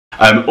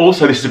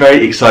Also, this is a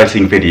very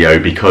exciting video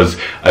because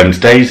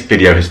today's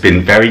video has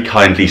been very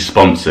kindly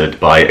sponsored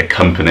by a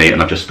company,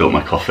 and I've just spilled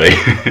my coffee,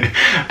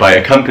 by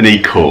a company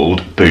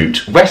called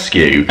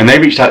SneakerRescue. And they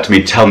reached out to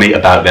me to tell me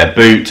about their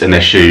boot and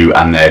their shoe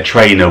and their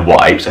trainer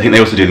wipes. I think they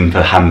also do them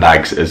for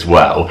handbags as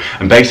well.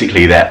 And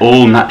basically they're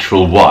all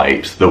natural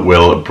wipes that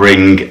will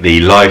bring the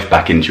life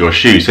back into your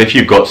shoes. So if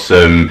you've got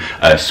some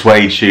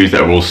suede shoes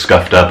that are all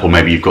scuffed up, or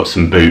maybe you've got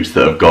some boots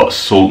that have got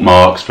salt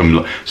marks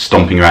from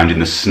stomping around in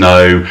the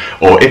snow,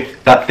 or if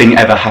that thing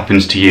ever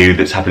happens to you,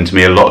 that's happened to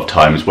me a lot of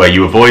times, where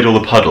you avoid all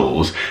the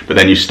puddles but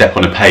then you step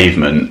on a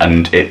pavement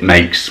and it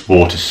makes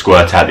water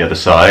squirt out the other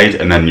side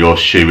and then your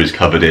shoe is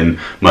covered in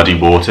muddy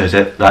water. Has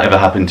that ever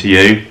happened to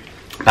you?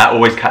 That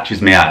always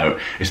catches me out,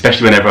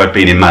 especially whenever I've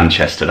been in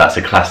Manchester. That's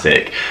a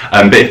classic.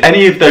 But if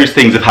any of those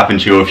things have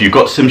happened to you, or if you've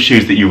got some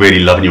shoes that you really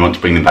love and you want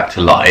to bring them back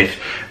to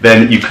life,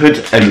 then you could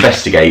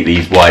investigate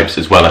these wipes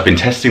as well. I've been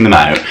testing them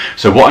out.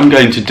 So what I'm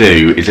going to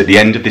do is, at the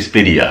end of this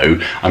video,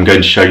 I'm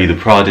going to show you the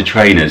Prada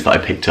trainers that I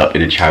picked up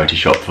in a charity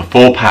shop for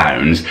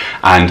 £4,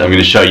 and I'm going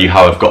to show you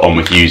how I've got on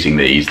with using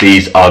these.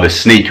 These are the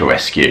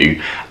SneakerRescue,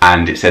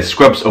 and it says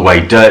scrubs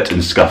away dirt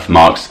and scuff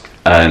marks,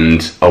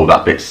 and oh,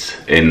 that bit's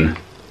in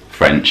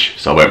French,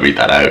 so I won't read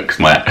that out because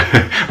my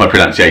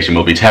pronunciation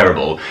will be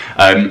terrible.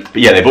 But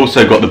yeah, they've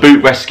also got the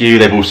boot rescue,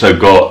 they've also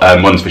got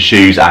ones for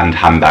shoes and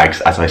handbags,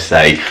 as I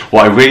say.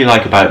 What I really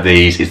like about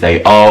these is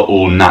they are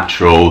all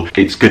natural.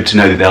 It's good to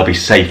know that they'll be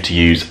safe to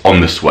use on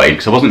the suede,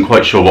 because I wasn't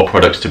quite sure what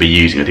products to be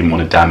using. I didn't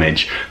want to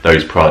damage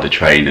those Prada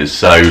trainers.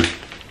 So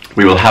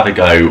we will have a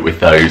go with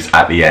those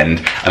at the end,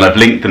 and I've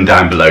linked them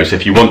down below, so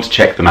if you want to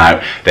check them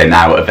out, they're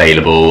now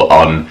available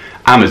on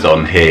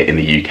Amazon here in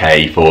the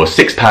UK for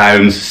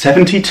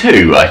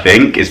 £6.72, I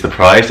think, is the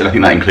price, and I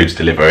think that includes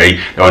delivery.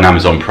 They're on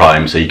Amazon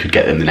Prime, so you could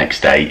get them the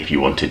next day if you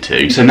wanted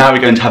to. So now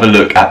we're going to have a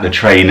look at the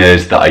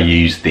trainers that I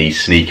use the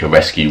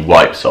SneakerRescue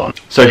wipes on.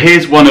 So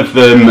here's one of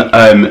them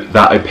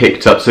that I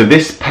picked up. So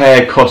this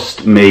pair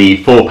cost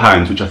me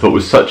 £4, which I thought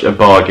was such a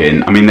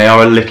bargain. I mean, they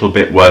are a little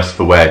bit worse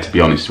for wear, to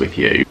be honest with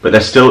you, but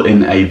they're still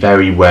in a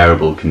very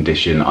wearable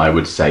condition, I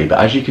would say. But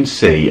as you can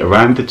see,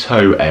 around the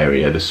toe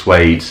area, the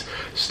suede's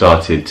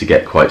started to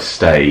get quite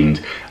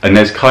stained, and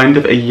there's kind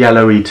of a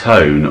yellowy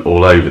tone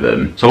all over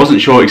them. So I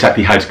wasn't sure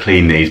exactly how to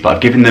clean these, but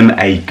I've given them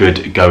a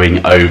good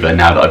going over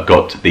now that I've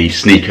got the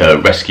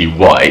SneakerRescue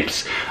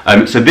wipes.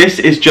 So this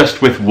is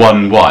just with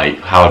one wipe,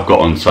 how I've got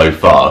on so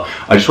far.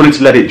 I just wanted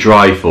to let it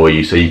dry for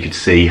you so you could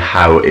see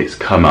how it's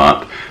come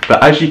up.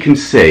 But as you can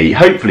see,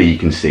 hopefully you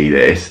can see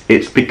this,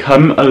 it's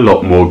become a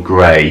lot more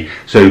grey.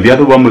 So the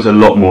other one was a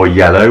lot more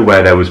yellow,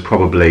 where there was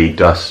probably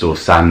dust or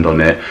sand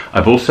on it.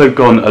 I've also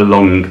gone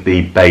along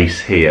the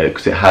base here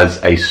because it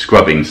has a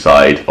scrubbing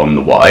side on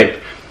the wipe.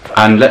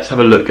 And let's have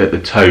a look at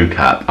the toe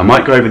cap. I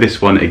might go over this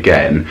one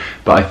again,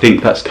 but I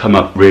think that's come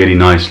up really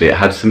nicely. It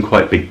had some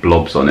quite big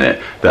blobs on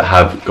it that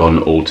have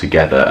gone all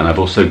together, and I've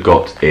also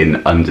got in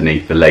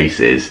underneath the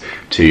laces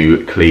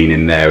to clean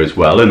in there as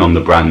well, and on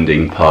the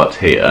branding part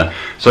here.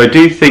 So I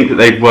do think that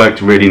they've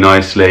worked really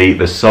nicely.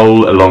 The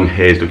sole along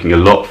here is looking a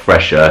lot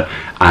fresher,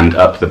 and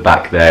up the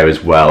back there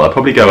as well. I'll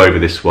probably go over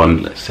this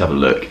one. Let's have a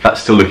look.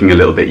 That's still looking a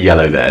little bit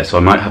yellow there, so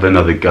I might have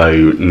another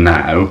go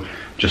now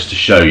just to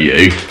show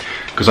you,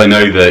 because I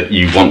know that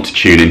you want to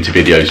tune into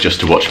videos just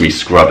to watch me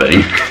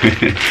scrubbing.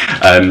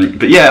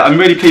 But yeah, I'm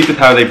really pleased with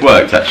how they've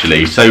worked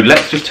actually. So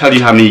let's just tell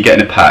you how many you get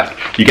in a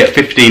pack. You get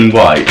 15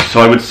 wipes,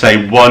 so I would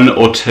say 1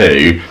 or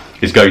 2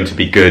 is going to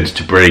be good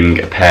to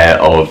bring a pair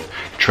of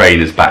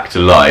trainers back to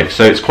life.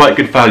 So it's quite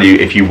good value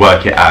if you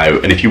work it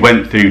out, and if you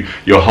went through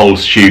your whole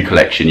shoe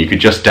collection, you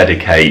could just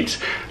dedicate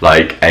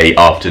like a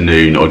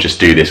afternoon or just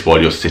do this while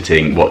you're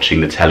sitting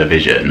watching the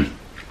television.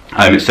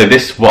 So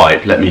this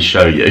wipe, let me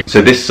show you.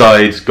 So this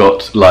side's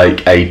got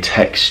like a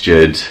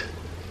textured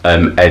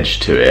edge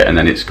to it, and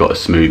then it's got a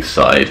smooth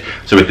side.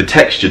 So with the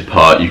textured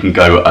part, you can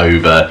go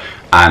over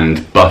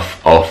and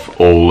buff off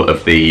all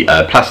of the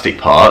plastic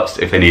parts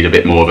if they need a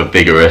bit more of a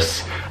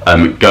vigorous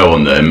go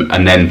on them.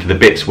 And then for the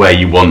bits where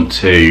you want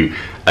to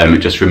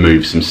just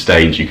remove some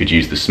stains, you could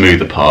use the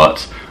smoother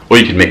part, or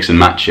you could mix and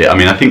match it. I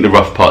mean, I think the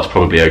rough part's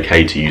probably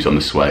okay to use on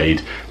the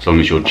suede, as long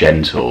as you're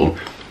gentle.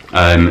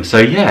 So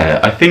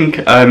yeah, I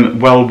think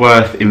well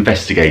worth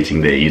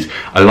investigating these.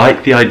 I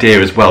like the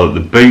idea as well that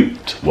the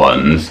boot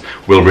ones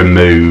will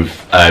remove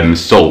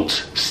salt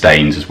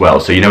stains as well.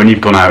 So you know, when you've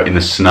gone out in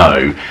the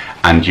snow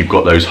and you've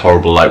got those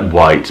horrible like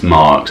white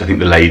marks, I think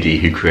the lady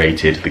who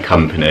created the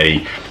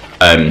company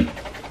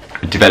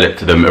developed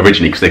them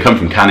originally because they come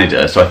from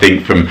Canada, so I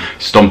think from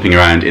stomping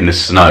around in the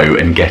snow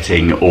and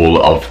getting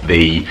all of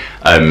the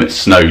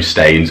snow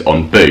stains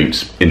on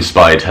boots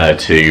inspired her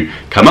to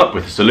come up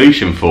with a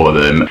solution for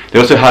them. They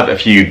also have a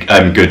few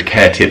good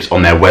care tips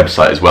on their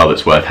website as well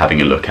that's worth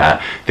having a look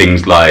at.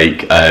 Things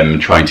like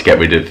trying to get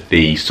rid of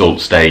the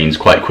salt stains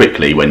quite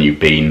quickly when you've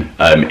been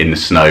in the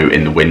snow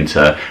in the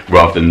winter,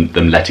 rather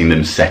than letting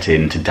them set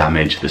in to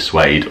damage the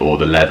suede or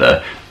the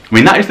leather. I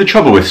mean, that is the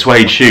trouble with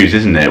suede shoes,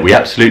 isn't it? We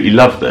absolutely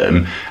love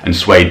them, and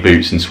suede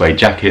boots and suede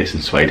jackets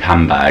and suede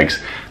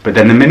handbags, but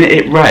then the minute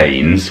it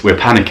rains, we're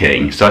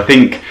panicking. So I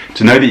think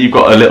to know that you've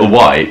got a little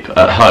wipe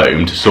at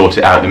home to sort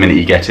it out the minute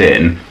you get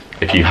in,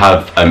 if you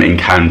have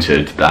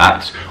encountered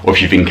that, or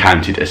if you've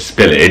encountered a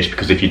spillage,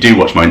 because if you do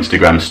watch my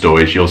Instagram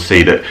stories, you'll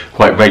see that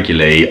quite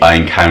regularly I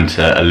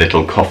encounter a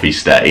little coffee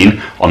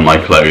stain on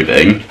my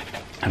clothing.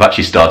 I've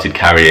actually started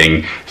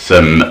carrying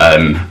some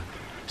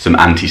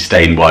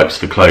anti-stain wipes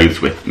for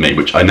clothes with me,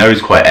 which I know is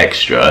quite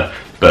extra,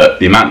 but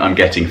the amount I'm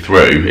getting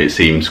through, it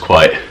seems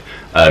quite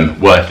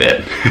worth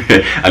it.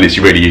 And it's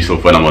really useful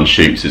when I'm on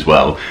shoots as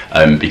well,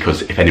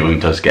 because if anyone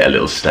does get a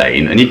little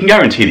stain, and you can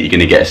guarantee that you're going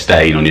to get a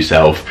stain on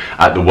yourself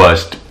at the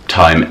worst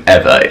time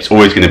ever, it's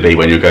always going to be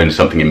when you're going to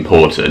something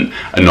important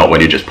and not when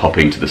you're just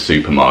popping to the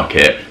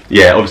supermarket.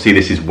 Yeah, obviously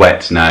this is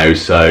wet now,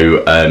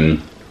 so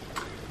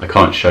I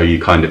can't show you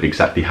kind of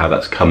exactly how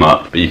that's come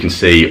up, but you can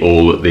see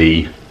all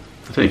the,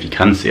 I don't know if you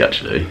can see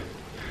actually,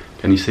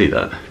 can you see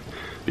that?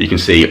 But you can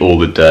see all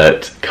the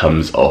dirt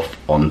comes off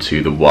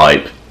onto the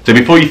wipe. So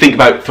before you think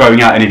about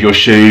throwing out any of your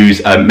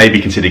shoes,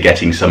 maybe consider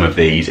getting some of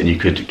these, and you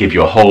could give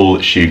your whole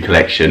shoe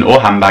collection or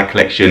handbag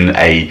collection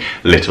a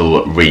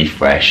little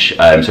refresh.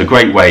 So a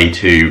great way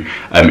to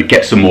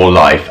get some more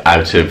life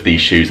out of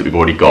these shoes that we've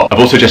already got. I've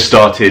also just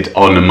started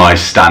on my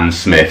Stan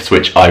Smiths,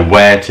 which I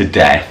wear to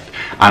death.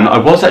 And I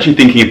was actually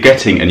thinking of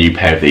getting a new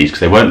pair of these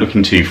because they weren't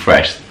looking too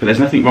fresh, but there's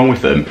nothing wrong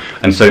with them.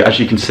 And so as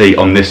you can see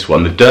on this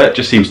one, the dirt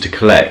just seems to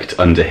collect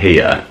under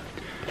here,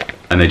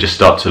 and they just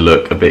start to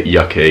look a bit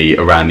yucky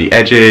around the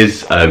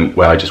edges,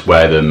 where I just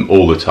wear them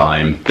all the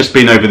time. Just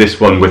been over this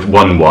one with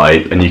one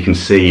wipe, and you can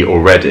see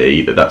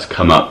already that that's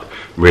come up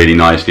really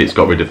nicely. It's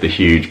got rid of the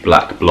huge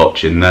black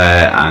blotch in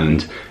there,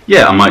 and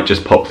yeah, I might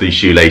just pop these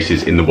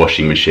shoelaces in the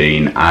washing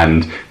machine,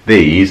 and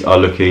these are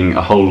looking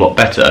a whole lot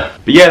better.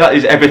 But yeah, that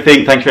is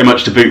everything. Thank you very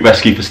much to Boot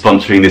Rescue for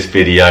sponsoring this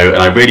video,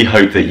 and I really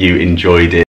hope that you enjoyed it.